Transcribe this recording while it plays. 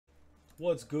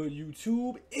What's good,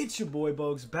 YouTube? It's your boy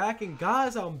Bugs back, and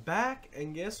guys, I'm back,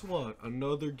 and guess what?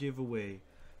 Another giveaway.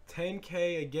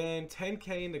 10K again,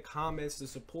 10K in the comments. The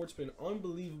support's been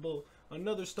unbelievable.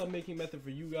 Another stub making method for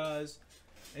you guys.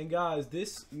 And guys,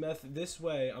 this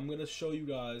way, I'm gonna show you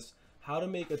guys how to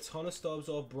make a ton of stubs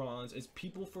off bronze. It's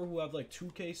people who have like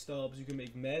 2K stubs. You can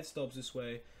make mad stubs this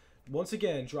way. Once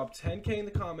again, drop 10K in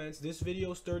the comments. This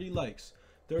video's 30 likes.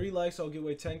 30 likes, I'll give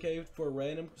away 10K for a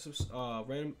random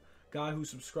guy who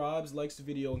subscribes, likes the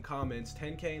video, and comments.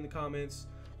 10K in the comments.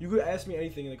 You could ask me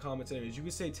anything in the comments anyways. You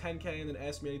could say 10K and then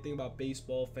ask me anything about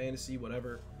baseball, fantasy,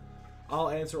 whatever. I'll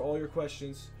answer all your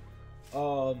questions.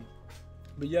 But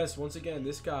yes, once again,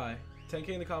 this guy, 10K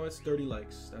in the comments, 30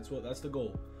 likes. That's the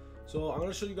goal. So I'm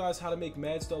gonna show you guys how to make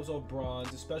mad stubs off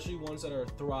bronze, especially ones that are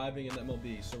thriving in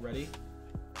MLB. So ready?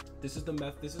 This is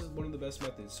one of the best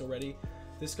methods. So ready?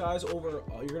 This guy's over.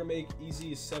 You're gonna make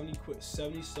easy 70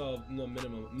 stubs, no,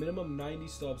 minimum 90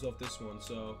 stubs off this one.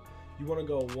 So you want to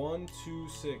go 1, 2,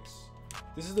 6.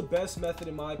 This is the best method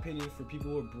in my opinion for people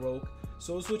who are broke.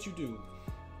 So it's what you do.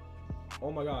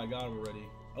 Oh my god, I got him already.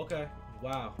 Okay,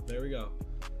 wow, there we go.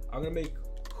 I'm gonna make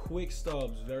quick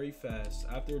stubs very fast.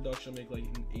 After reduction, I'll make like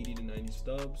 80 to 90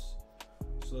 stubs.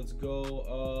 So let's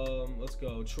go. Let's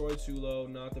go. Troy Tulo,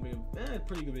 not that big.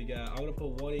 Pretty good big guy. I'm gonna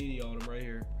put 180 on him right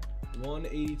here.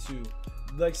 182.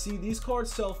 Like, see, these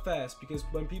cards sell fast because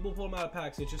when people pull them out of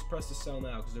packs, they just press to sell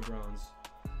now because they're bronze.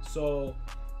 So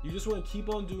you just want to keep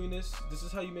on doing this. This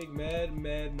is how you make mad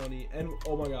money. And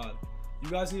oh my god, you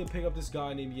guys need to pick up this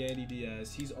guy named Yandy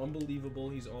Diaz. He's unbelievable.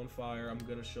 He's on fire. I'm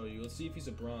gonna show you. Let's see if he's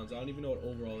a bronze. I don't even know what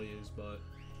overall he is, but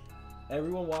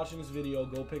everyone watching this video,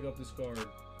 go pick up this card.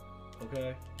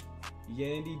 Okay,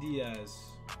 Yandy Diaz.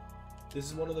 This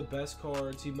is one of the best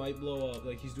cards. He might blow up.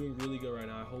 Like, he's doing really good right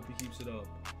now. I hope he keeps it up.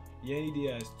 Yandy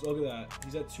Diaz. Look at that.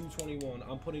 He's at 221.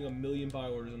 I'm putting 1,000,000 buy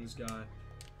orders on this guy.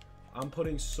 I'm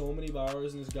putting so many buy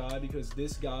orders on this guy because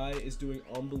this guy is doing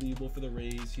unbelievable for the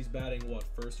Rays. He's batting, what,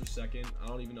 first or second? I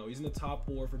don't even know. He's in the top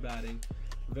 4 for batting.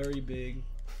 Very big.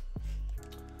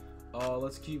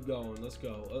 Let's keep going. Let's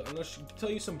go. I'm going to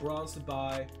tell you some bronze to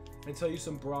buy and tell you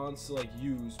some bronze to, like,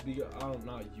 use.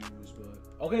 Not use, but...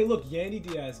 Okay, look, Yandy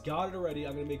Diaz. Got it already.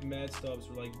 I'm going to make mad stubs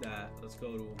for, like, that. Let's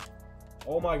go to him.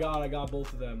 Oh, my God. I got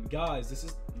both of them. Guys, this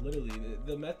is literally...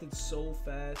 The method's so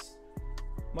fast.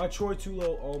 My Troy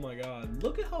Tulo. Oh, my God.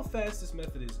 Look at how fast this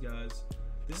method is, guys.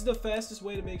 This is the fastest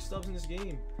way to make stubs in this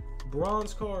game.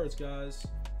 Bronze cards, guys.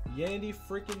 Yandy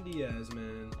freaking Diaz,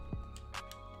 man.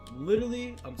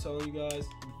 Literally, I'm telling you guys,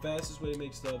 the fastest way to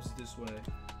make stubs is this way.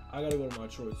 I gotta go to my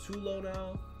Troy Tulo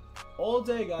now. All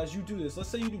day, guys, you do this. Let's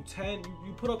say you do 10.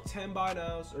 You put up 10 buy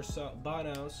nows or buy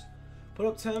nows. Put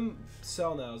up 10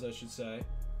 sell nows, I should say.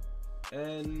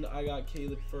 And I got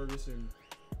Caleb Ferguson.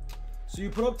 So you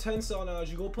put up 10 sell nows.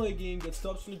 You go play a game, get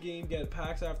stubs from the game, get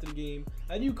packs after the game,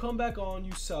 and you come back on.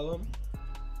 You sell them,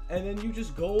 and then you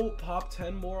just go pop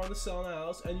 10 more on the sell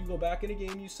nows, and you go back in the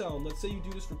game. You sell them. Let's say you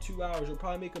do this for 2 hours. You'll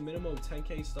probably make a minimum of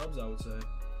 10K stubs, I would say.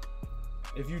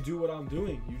 If you do what I'm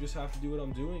doing, you just have to do what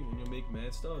I'm doing and you'll make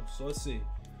mad stubs. So let's see.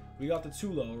 We got the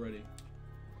Tulo already.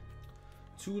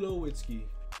 Tulowitzki.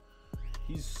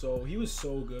 He was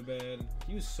so good, man.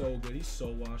 He was so good. He's so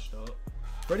washed up.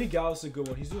 Freddie Gallis is a good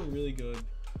one. He's doing really good.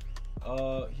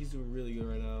 He's doing really good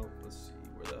right now. Let's see.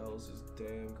 Where the hell is his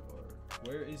damn card?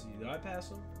 Where is he? Did I pass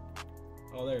him?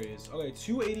 Oh, there he is. Okay,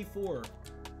 284.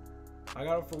 I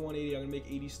got him for 180. I'm gonna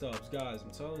make 80 stubs. Guys,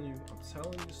 I'm telling you,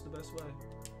 this is the best way.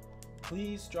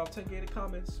 Please drop 10K in the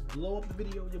comments. Blow up the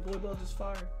video. Your boy Bugs is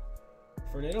fire.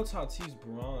 Fernando Tatis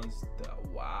bronze.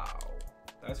 Wow.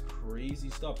 That's crazy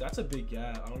stuff. That's a big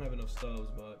gap. I don't have enough stubs,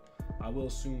 but I will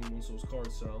soon once those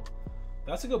cards sell.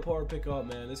 That's a good part to pick up,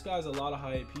 man. This guy's a lot of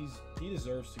hype. He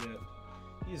deserves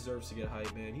to get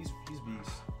hype, man. He's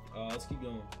beast. Let's keep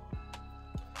going.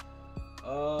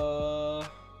 Oh,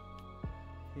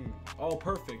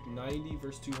 perfect. 90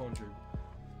 versus 200.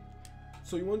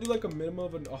 So you want to do like a minimum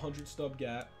of a 100 stub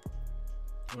gap.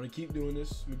 I'm going to keep doing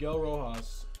this. Miguel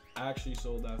Rojas actually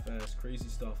sold that fast. Crazy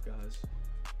stuff, guys.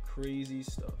 Crazy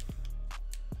stuff.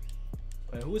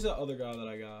 Wait, who is that other guy that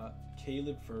I got?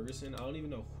 Caleb Ferguson. I don't even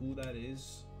know who that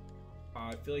is.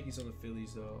 I feel like he's on the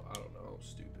Phillies, though. I don't know.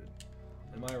 Stupid.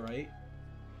 Am I right?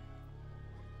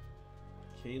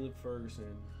 Caleb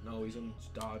Ferguson. No, he's on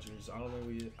the Dodgers. I don't know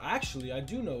who he is. Actually, I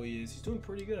do know who he is. He's doing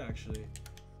pretty good, actually.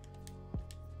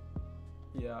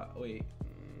 Yeah, wait.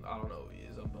 I don't know who he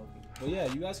is. I'm bugging. But yeah,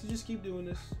 you guys can just keep doing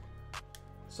this.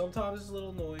 Sometimes it's a little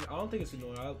annoying. I don't think it's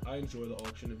annoying. I enjoy the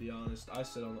auction, to be honest. I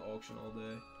sit on the auction all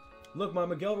day. Look, my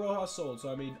Miguel Rojas sold,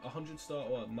 so I made 100 stubs,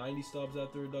 what, 90 stubs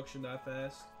after reduction that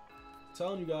fast.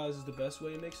 telling you guys is the best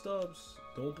way to make stubs.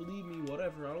 Don't believe me,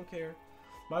 whatever, I don't care.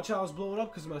 My channel's blowing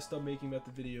up because of my stub making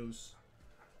method videos.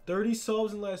 30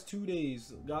 subs in the last 2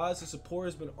 days. Guys, the support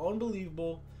has been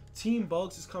unbelievable. Team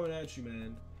Bugs is coming at you,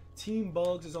 man. Team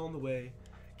Bugs is on the way.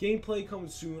 Gameplay coming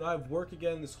soon. I have work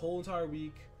again this whole entire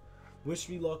week. Wish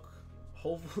me luck.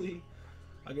 Hopefully,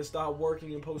 I can stop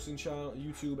working and posting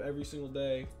YouTube every single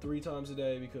day, 3 times a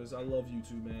day, because I love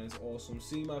YouTube, man. It's awesome.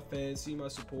 Seeing my fans, seeing my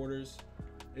supporters,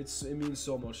 it means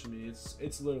so much to me.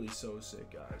 It's literally so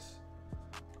sick, guys.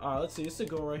 All right, let's see. It's a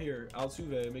go right here.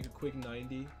 Altuve, make a quick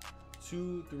 90.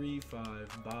 2, 3,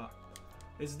 5. Bop.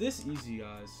 It's this easy,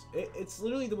 guys. It's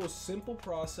literally the most simple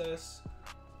process.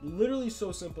 Literally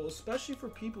so simple, especially for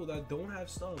people that don't have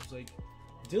stubs. Like,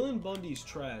 Dylan Bundy's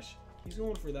trash. He's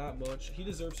going for that much. He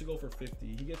deserves to go for 50.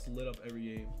 He gets lit up every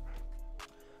game.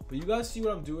 But you guys see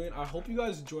what I'm doing. I hope you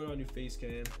guys enjoyed my new face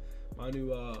cam. My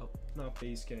new, not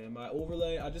face cam, my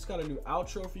overlay. I just got a new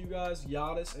outro for you guys.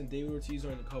 Giannis and David Ortiz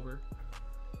are in the cover.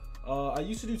 I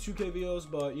used to do 2K videos,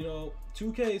 but, you know,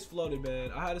 2K is flooded,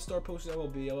 man. I had to start posting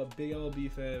MLB. I'm a big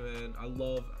MLB fan, man. I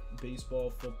love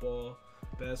baseball, football,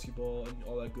 basketball, and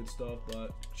all that good stuff.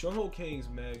 But Chung-Ho Kang's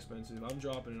mad expensive. I'm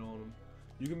dropping it on him.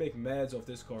 You can make mads off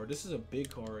this card. This is a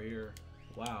big card right here.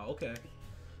 Wow, okay.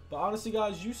 But honestly,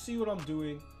 guys, you see what I'm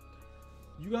doing.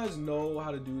 You guys know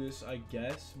how to do this, I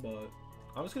guess. But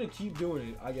I'm just going to keep doing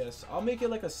it, I guess. I'll make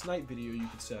it like a snipe video, you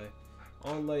could say.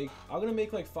 On like, I'm going to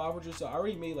make like 500. So I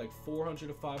already made like 400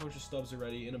 to 500 stubs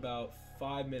already in about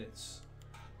 5 minutes.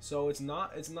 So it's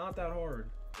not that hard.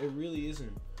 It really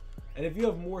isn't. And if you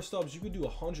have more stubs, you could do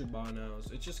 100 by now.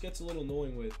 It just gets a little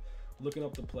annoying with looking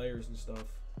up the players and stuff.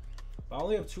 But I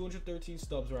only have 213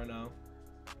 stubs right now.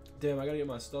 Damn, I gotta get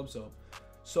my stubs up.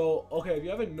 So, okay, if you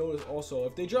haven't noticed also,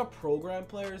 if they drop program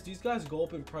players, these guys go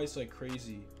up in price like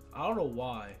crazy. I don't know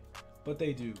why, but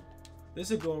they do. This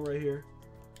is going right here.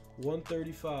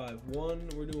 135.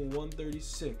 We're doing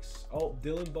 136. Oh,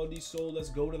 Dylan Bundy sold. Let's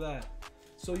go to that.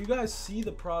 So you guys see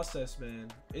the process,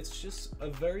 man. It's just a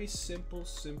very simple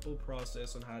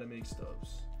process on how to make stubs.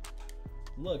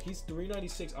 Look, he's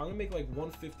 396. I'm gonna make like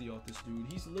 150 off this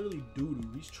dude. He's literally doo-doo.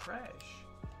 He's trash.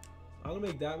 I'm gonna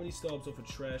make that many stubs off a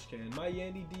trash can. My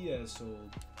Yandy Diaz sold.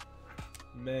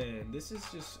 Man, this is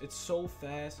just, it's so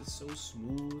fast. It's so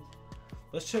smooth.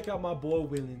 Let's check out my boy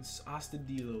Willens,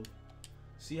 Astudillo.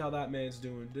 See how that man's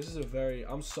doing. This is a very,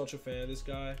 I'm such a fan of this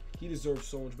guy. He deserves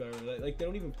so much better. Like they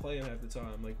don't even play him half the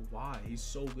time. Like, why? He's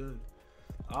so good.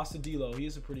 Astudillo, he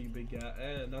is a pretty big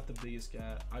guy. Not the biggest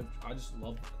guy. I just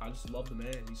love the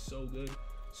man. He's so good.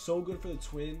 So good for the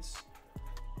Twins.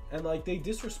 And like, they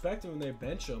disrespect him when they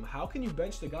bench him. How can you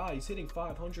bench the guy? He's hitting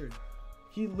 500.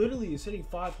 He literally is hitting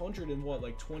 500 in what,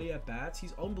 like 20 at bats?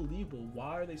 He's unbelievable.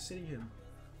 Why are they sitting him?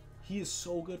 He is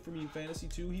so good for me in fantasy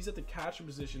too. He's at the catcher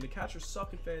position. The catchers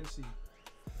suck in fantasy.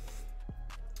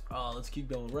 Let's keep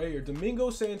going. Right here, Domingo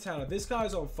Santana. This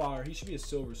guy's on fire. He should be a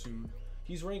silver soon.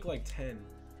 He's ranked like 10.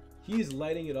 He is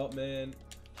lighting it up, man.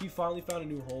 He finally found a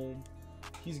new home.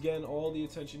 He's getting all the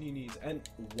attention he needs. And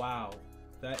wow,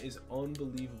 that is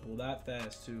unbelievable. That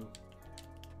fast too.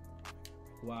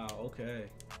 Wow, okay.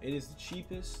 It is the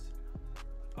cheapest.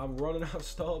 I'm running out of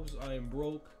stubs. I am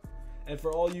broke. And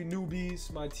for all you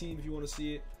newbies, my team, if you want to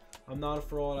see it, I'm not a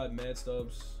fraud. I have mad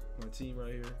stubs. My team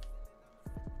right here.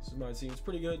 This is my team. It's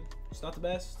pretty good. It's not the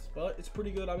best, but it's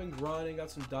pretty good. I've been grinding.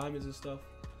 Got some diamonds and stuff.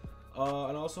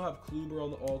 And I also have Kluber on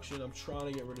the auction. I'm trying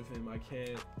to get rid of him. I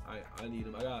can't. I need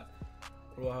him. I got,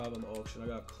 what do I have on the auction? I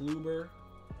got Kluber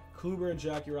and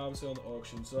Jackie Robinson on the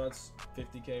auction. So that's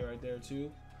 50K right there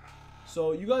too.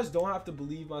 So you guys don't have to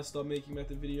believe my stub making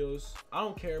method videos. I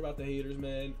don't care about the haters,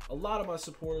 man. A lot of my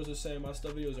supporters are saying my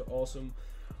stub videos are awesome.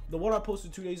 The one I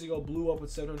posted 2 days ago blew up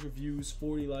with 700 views,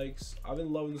 40 likes. I've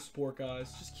been loving the support,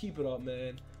 guys. Just keep it up,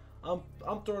 man. I'm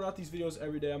throwing out these videos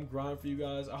every day. I'm grinding for you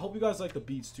guys. I hope you guys like the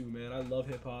beats too, man. I love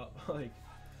hip hop. Like,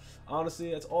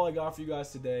 honestly, that's all I got for you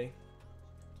guys today.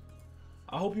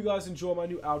 I hope you guys enjoy my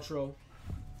new outro.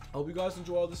 I hope you guys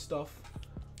enjoy all this stuff.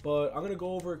 But I'm gonna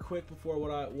go over it quick before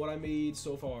what I made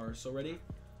so far. So ready?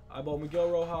 I bought Miguel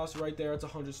Rojas right there. It's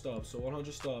 100 stubs. So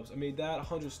 100 stubs. I made that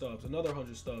 100 stubs. Another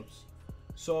 100 stubs.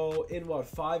 So in what,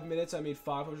 5 minutes, I made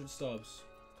 500 stubs,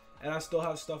 and I still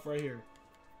have stuff right here.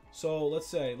 So let's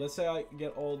say I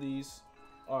get all these.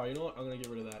 All right, you know what? I'm gonna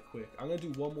get rid of that quick. I'm gonna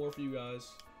do one more for you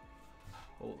guys.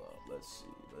 Hold up. Let's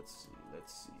see.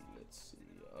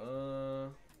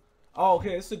 Oh,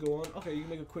 okay. This is a good one. Okay, you can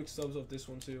make a quick stubs off this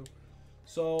one too.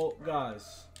 So,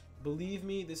 guys, believe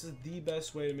me, this is the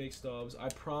best way to make stubs. I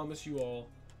promise you all.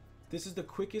 This is the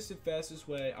quickest and fastest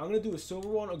way. I'm going to do a silver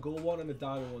one, a gold one, and a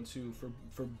diamond one, too,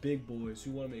 for big boys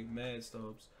who want to make mad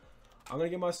stubs. I'm going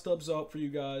to get my stubs up for you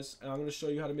guys, and I'm going to show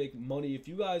you how to make money if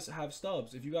you guys have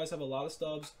stubs. If you guys have a lot of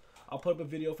stubs, I'll put up a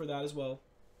video for that as well.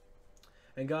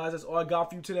 And guys, that's all I got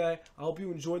for you today. I hope you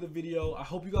enjoyed the video. I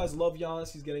hope you guys love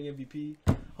Giannis. He's getting MVP.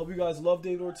 Hope you guys love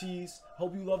David Ortiz.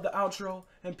 Hope you love the outro.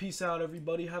 And peace out,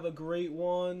 everybody. Have a great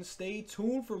one. Stay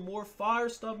tuned for more fire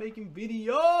stuff making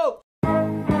video.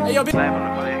 Hey, yo,